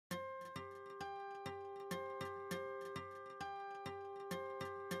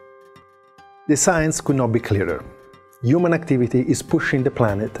The science could not be clearer. Human activity is pushing the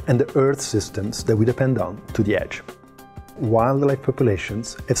planet and the Earth systems that we depend on to the edge. Wildlife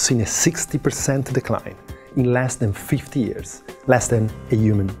populations have seen a 60% decline in less than 50 years, less than a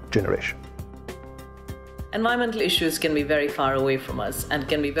human generation. Environmental issues can be very far away from us and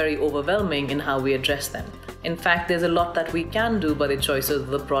can be very overwhelming in how we address them. In fact, there's a lot that we can do by the choices of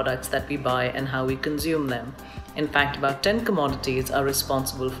the products that we buy and how we consume them. In fact, about 10 commodities are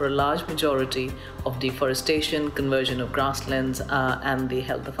responsible for a large majority of deforestation, conversion of grasslands, and the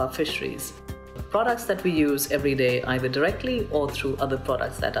health of our fisheries. Products that we use every day, either directly or through other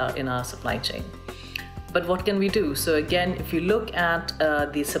products that are in our supply chain. But what can we do? So again, if you look at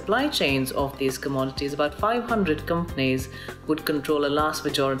the supply chains of these commodities, about 500 companies would control a large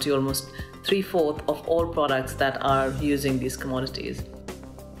majority, almost 3/4 of all products that are using these commodities.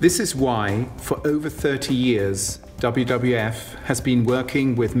 This is why, for over 30 years, WWF has been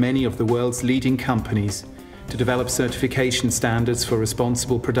working with many of the world's leading companies to develop certification standards for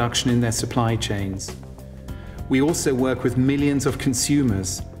responsible production in their supply chains. We also work with millions of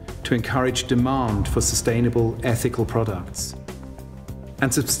consumers to encourage demand for sustainable, ethical products.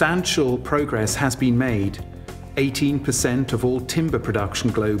 And substantial progress has been made. 18% of all timber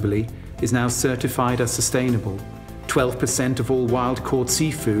production globally is now certified as sustainable. 12% of all wild-caught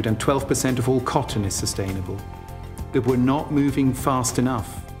seafood and 12% of all cotton is sustainable. But we're not moving fast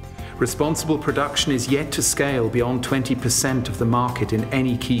enough. Responsible production is yet to scale beyond 20% of the market in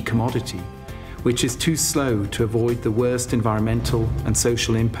any key commodity, which is too slow to avoid the worst environmental and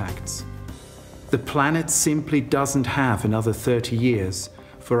social impacts. The planet simply doesn't have another 30 years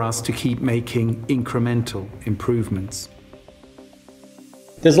for us to keep making incremental improvements.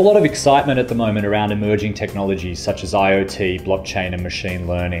 There's a lot of excitement at the moment around emerging technologies such as IoT, blockchain and machine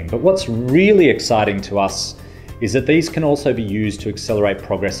learning. But what's really exciting to us is that these can also be used to accelerate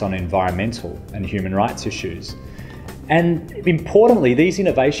progress on environmental and human rights issues. And importantly, these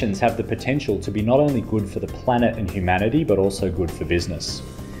innovations have the potential to be not only good for the planet and humanity, but also good for business.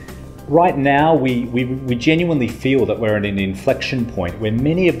 Right now, we genuinely feel that we're at an inflection point where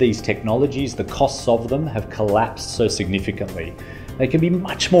many of these technologies, the costs of them have collapsed so significantly. They can be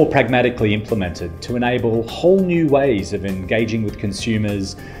much more pragmatically implemented to enable whole new ways of engaging with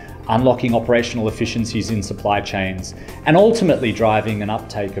consumers, unlocking operational efficiencies in supply chains, and ultimately driving an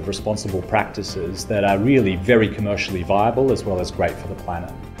uptake of responsible practices that are really very commercially viable as well as great for the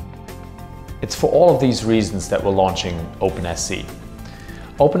planet. It's for all of these reasons that we're launching OpenSC.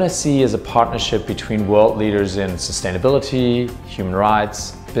 OpenSC is a partnership between world leaders in sustainability, human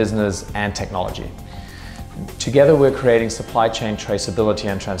rights, business, and technology. Together we're creating supply chain traceability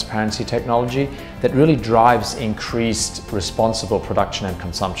and transparency technology that really drives increased responsible production and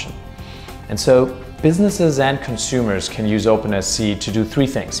consumption. And so businesses and consumers can use OpenSC to do three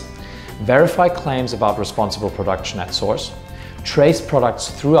things: verify claims about responsible production at source, trace products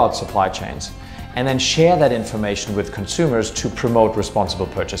throughout supply chains, and then share that information with consumers to promote responsible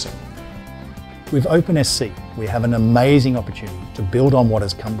purchasing. With OpenSC, we have an amazing opportunity to build on what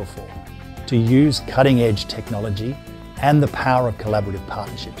has come before, to use cutting-edge technology and the power of collaborative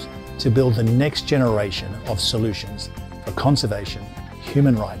partnerships to build the next generation of solutions for conservation,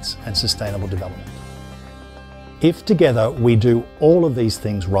 human rights, and sustainable development. If together we do all of these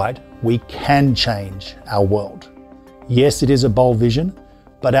things right, we can change our world. Yes, it is a bold vision,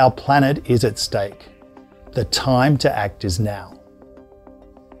 but our planet is at stake. The time to act is now.